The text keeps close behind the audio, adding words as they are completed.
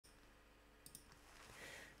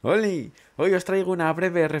Oli, hoy os traigo una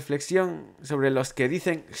breve reflexión sobre los que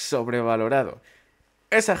dicen sobrevalorado.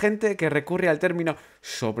 Esa gente que recurre al término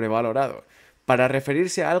sobrevalorado para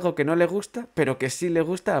referirse a algo que no le gusta, pero que sí le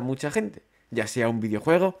gusta a mucha gente, ya sea un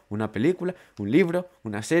videojuego, una película, un libro,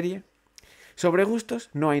 una serie. Sobre gustos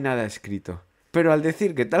no hay nada escrito, pero al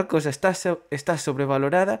decir que tal cosa está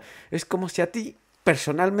sobrevalorada, es como si a ti,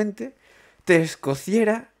 personalmente, te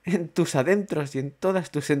escociera en tus adentros y en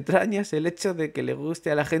todas tus entrañas el hecho de que le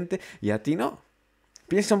guste a la gente y a ti no.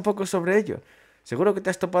 Piensa un poco sobre ello. Seguro que te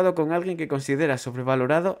has topado con alguien que considera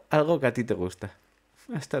sobrevalorado algo que a ti te gusta.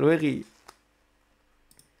 Hasta luego.